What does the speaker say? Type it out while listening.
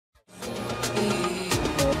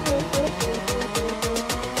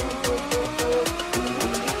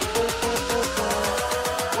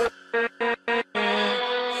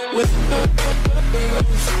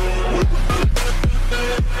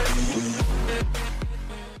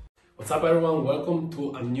What's up everyone, welcome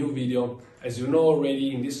to a new video. As you know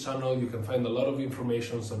already, in this channel you can find a lot of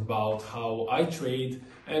information about how I trade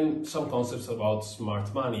and some concepts about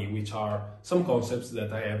smart money, which are some concepts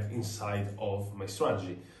that I have inside of my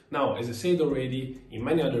strategy. Now, as I said already in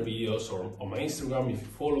many other videos or on my Instagram, if you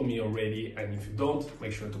follow me already, and if you don't,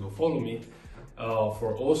 make sure to go follow me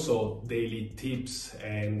for also daily tips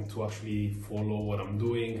and to actually follow what I'm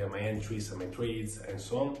doing and my entries and my trades and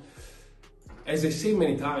so on. As I say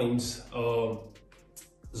many times,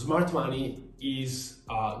 smart money is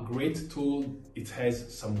a great tool. It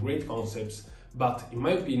has some great concepts, but in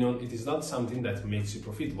my opinion, it is not something that makes you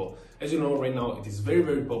profitable. As you know, right now, it is very,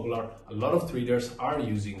 very popular. A lot of traders are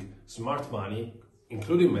using smart money,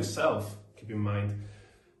 including myself, keep in mind,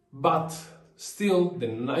 but still the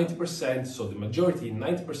 90%, so the majority,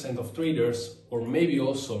 90% of traders, or maybe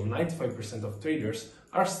also 95% of traders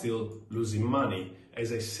are still losing money,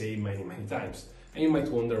 as I say many times. And you might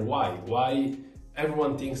wonder why. Why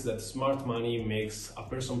everyone thinks that smart money makes a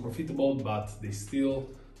person profitable, but they still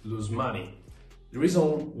lose money. The reason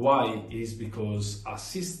why is because a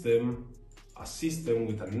system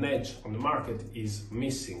with an edge on the market is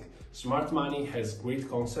missing. Smart money has great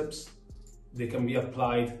concepts. They can be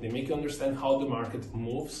applied, they make you understand how the market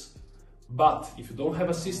moves. But if you don't have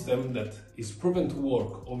a system that is proven to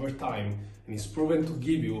work over time and is proven to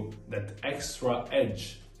give you that extra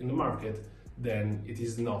edge in the market, then it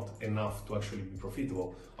is not enough to actually be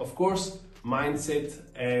profitable. Of course, mindset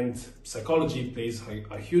and psychology plays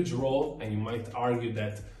a huge role, and you might argue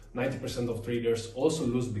that 90% of traders also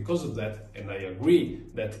lose because of that, and I agree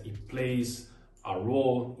that it plays a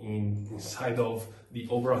role inside of the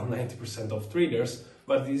overall 90% of traders,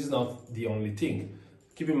 but this is not the only thing.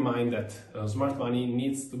 Keep in mind that smart money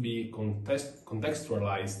needs to be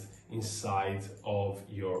contextualized inside of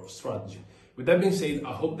your strategy. With that being said,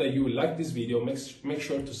 I hope that you will like this video. Make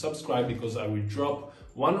sure to subscribe, because I will drop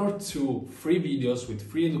 1 or 2 free videos with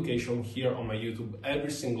free education here on my YouTube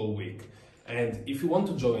every single week. And if you want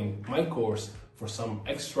to join my course for some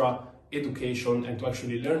extra education and to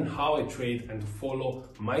actually learn how I trade and to follow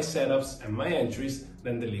my setups and my entries,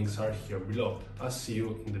 then the links are here below. I'll see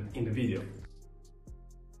you in the video.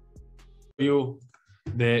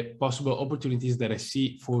 The possible opportunities that I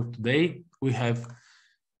see for today. We have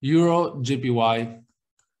Euro JPY,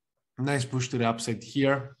 nice push to the upside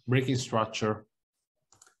here, breaking structure,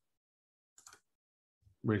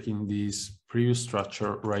 breaking this previous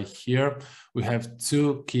structure right here. We have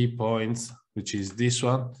 2 key points, which is this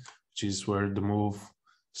one, which is where the move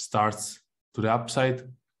starts to the upside,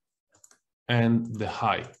 and the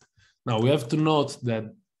high. Now we have to note that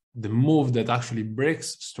the move that actually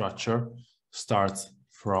breaks structure starts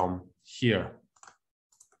from here.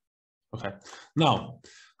 Okay, now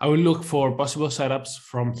I will look for possible setups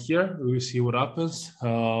from here. We will see what happens.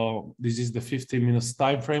 This is the 15 minutes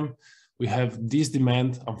time frame. We have this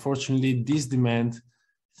demand. Unfortunately, this demand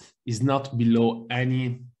is not below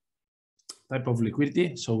any type of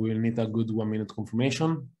liquidity, so we'll need a good 1 minute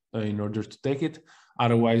confirmation in order to take it.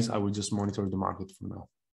 Otherwise, I will just monitor the market for now.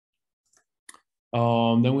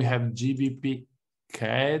 Then we have GBP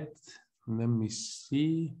CAD. Let me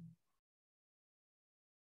see.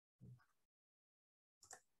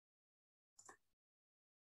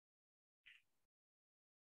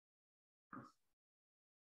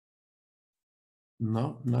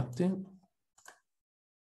 No, nothing.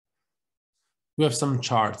 We have some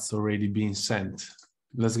charts already being sent.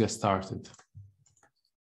 Let's get started.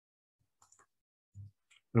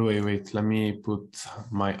 Wait, let me put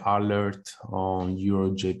my alert on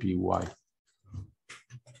Euro JPY.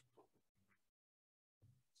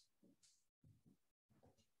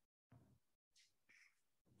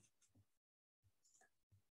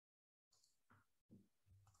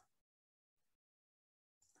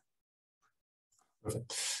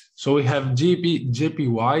 So we have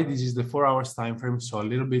JPY. This is the 4 hours time frame, so a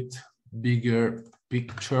little bit bigger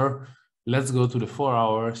picture. Let's go to the 4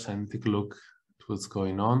 hours and take a look at what's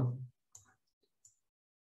going on.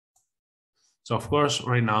 So of course,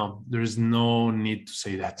 right now, there is no need to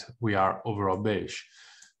say that we are overall bearish.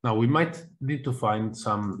 Now we might need to find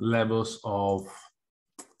some levels of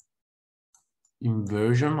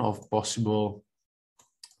inversion, of possible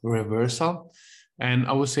reversal. And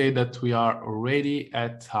I would say that we are already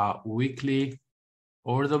at a weekly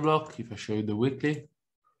order block. If I show you the weekly,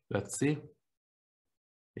 let's see.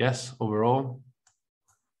 Yes, overall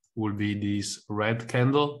will be this red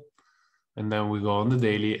candle. And then we go on the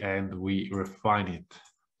daily and we refine it.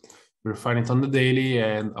 Refine it on the daily,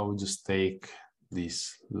 and I will just take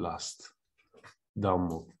this last down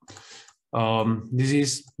move. This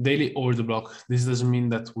is daily order block. This doesn't mean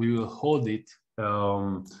that we will hold it.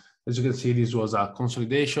 As you can see, this was a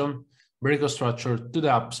consolidation, breakout structure to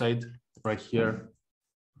the upside right here.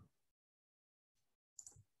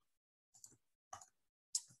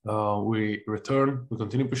 We return, we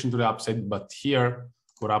continue pushing to the upside, but here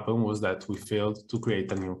what happened was that we failed to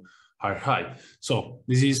create a new higher high. So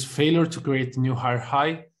this is failure to create a new higher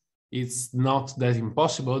high. It's not that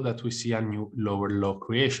impossible that we see a new lower low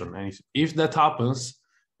creation. And if that happens,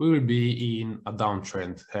 we will be in a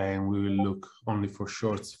downtrend and we will look only for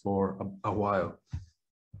shorts for a while.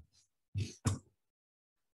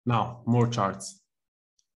 Now, more charts.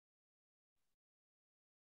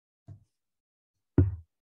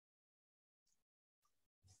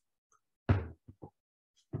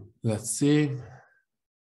 Let's see.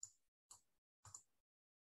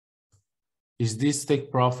 Is this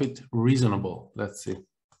take profit reasonable? Let's see.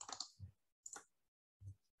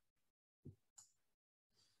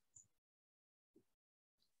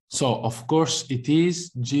 So, of course, it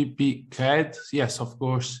is GP CAD. Yes, of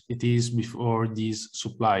course, it is before this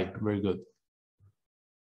supply. Very good.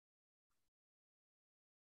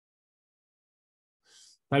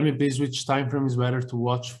 Tell me, please, which time frame is better to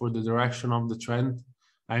watch for the direction of the trend?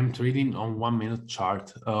 I'm trading on 1 minute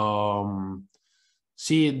chart.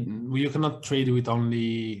 See, you cannot trade with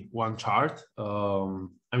only one chart.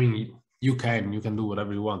 I mean, you can do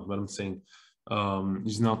whatever you want, but I'm saying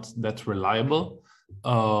it's not that reliable.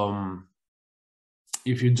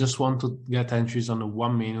 If you just want to get entries on the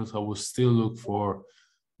 1 minute, I will still look for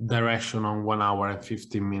direction on 1 hour and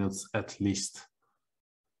 15 minutes at least.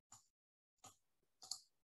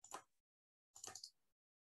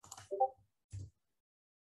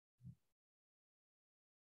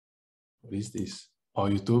 What is this? Oh,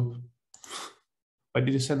 YouTube? Why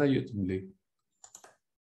did you send a YouTube link?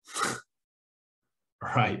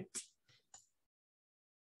 Right.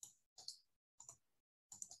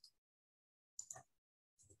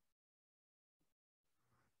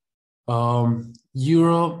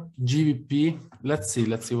 Euro GBP. Let's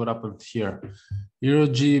see what happened here. Euro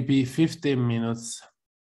GBP 15 minutes.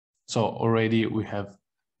 So already we have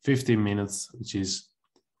 15 minutes, which is,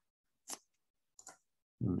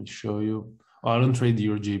 let me show you. Oh, I don't trade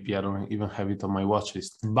Euro GBP. I don't even have it on my watch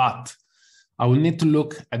list, but I will need to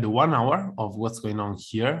look at the 1 hour of what's going on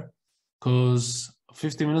here, because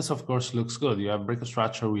 15 minutes, of course, looks good. You have breakout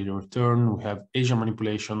structure, we return, we have Asian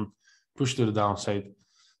manipulation, push to the downside.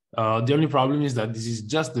 The only problem is that this is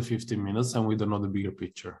just the 15 minutes and we don't know the bigger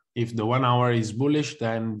picture. If the 1 hour is bullish,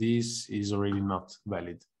 then this is already not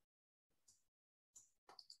valid.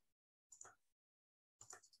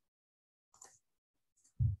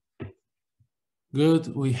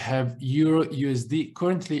 Good, we have Euro USD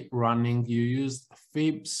currently running. You used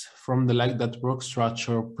fibs from the leg that broke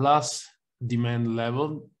structure plus demand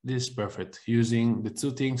level. This is perfect. Using the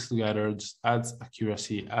two things together just adds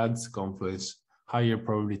accuracy, adds confidence, higher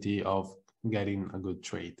probability of getting a good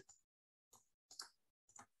trade.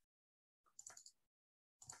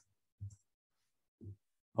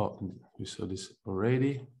 Oh, we saw this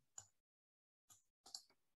already.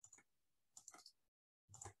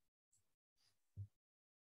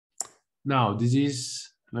 Now this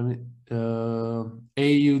is, let me,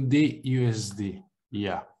 AUD USD.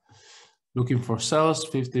 Yeah, looking for sells,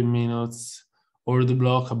 15 minutes, or the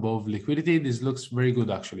block above liquidity. This looks very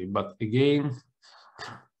good actually, but again,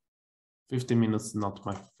 15 minutes not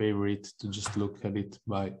my favorite to just look at it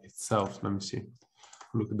by itself. Let me see.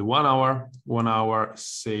 Look at the 1 hour. 1 hour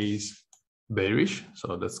says bearish,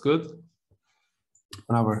 so that's good.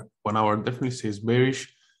 1 hour definitely says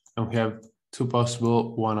bearish, and we have two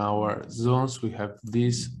possible 1 hour zones. We have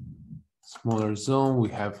this smaller zone, we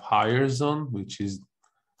have higher zone, which is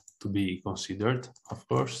to be considered, of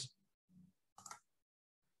course.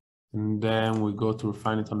 And then we go to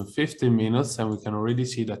refine it on the 15 minutes, and we can already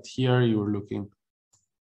see that here you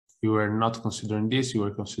were not considering this, you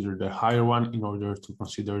were considering the higher one in order to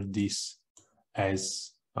consider this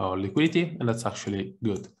as liquidity, and that's actually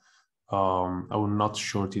good. I will not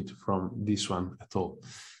short it from this one at all.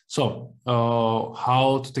 So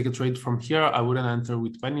how to take a trade from here? I wouldn't enter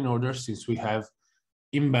with pending orders since we have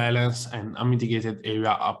imbalance and unmitigated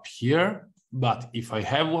area up here. But if I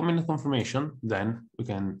have 1 minute confirmation, then we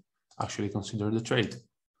can actually consider the trade.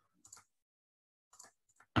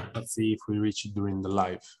 Let's see if we reach it during the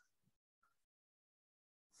live.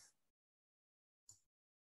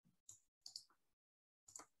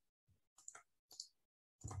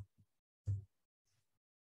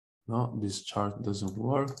 No, this chart doesn't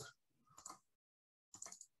work.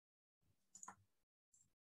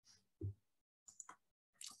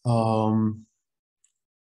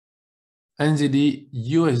 NZD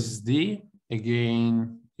USD,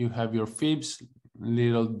 again, you have your fibs.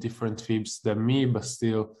 little different fibs than me, but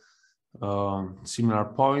still similar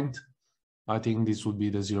point. I think this would be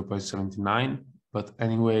the 0.79, but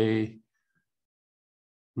anyway,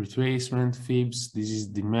 retracement fibs, this is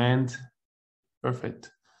demand,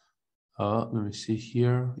 perfect. Let me see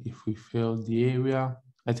here if we failed the area.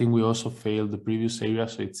 I think we also failed the previous area,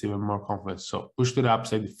 so it's even more complex. So push to the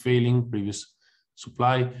upside, failing previous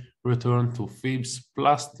supply, return to fibs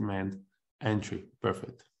plus demand, entry,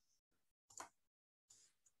 perfect.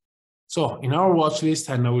 So in our watch list,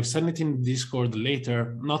 and I will send it in Discord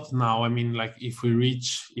later, not now. I mean, like if we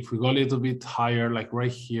go a little bit higher, like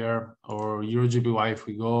right here, or EuroGBY, if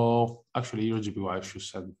we go, actually EuroGBY I should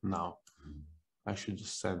send now. I should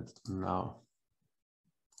just send it now.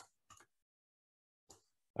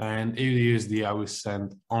 And AUD/USD I will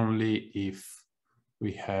send only if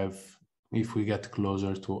we get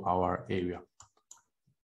closer to our area.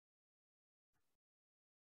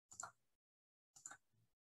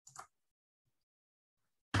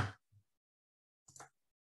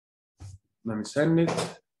 Let me send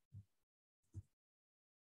it.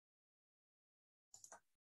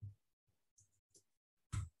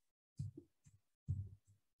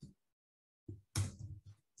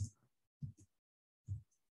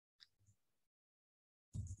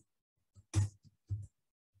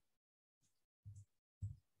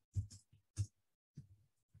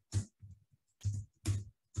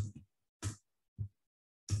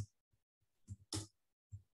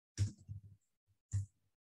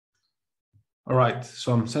 All right,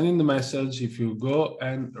 so I'm sending the message. If you go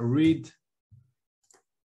and read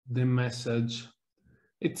the message,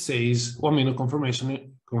 it says 1 minute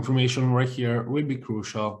confirmation right here will be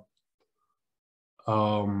crucial,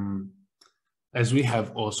 as we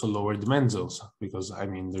have also lower demand zones, because I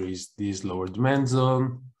mean there is this lower demand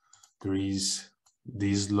zone, there is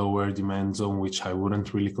this lower demand zone which I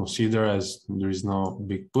wouldn't really consider as there is no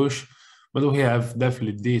big push, but we have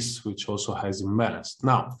definitely this which also has imbalance.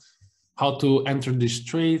 Now, how to enter this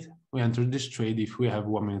trade? We enter this trade if we have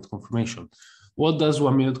 1 minute confirmation. What does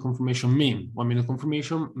 1 minute confirmation mean? 1 minute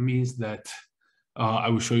confirmation means that I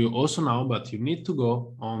will show you also now, but you need to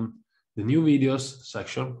go on the new videos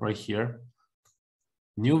section right here.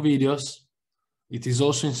 New videos. It is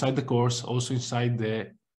also inside the course, also inside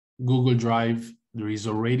the Google Drive. There is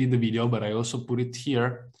already the video, but I also put it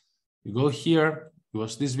here. You go here, you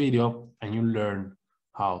watch this video, and you learn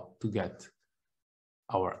how to get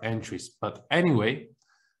our entries. But anyway,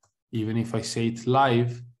 even if I say it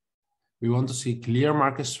live, we want to see clear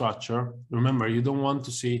market structure. Remember, you don't want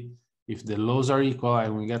to see if the lows are equal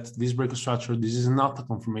and we get this breakout structure. This is not a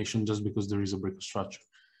confirmation just because there is a breakout structure.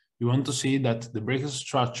 You want to see that the breakout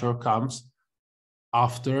structure comes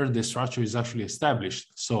after the structure is actually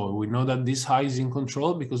established. So we know that this high is in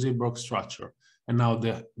control because it broke structure. And now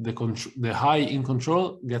the high in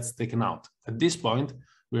control gets taken out. At this point,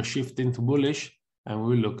 we are shifting to bullish and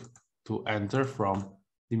we look to enter from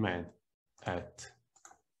demand at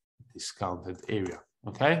discounted area,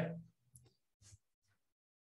 okay?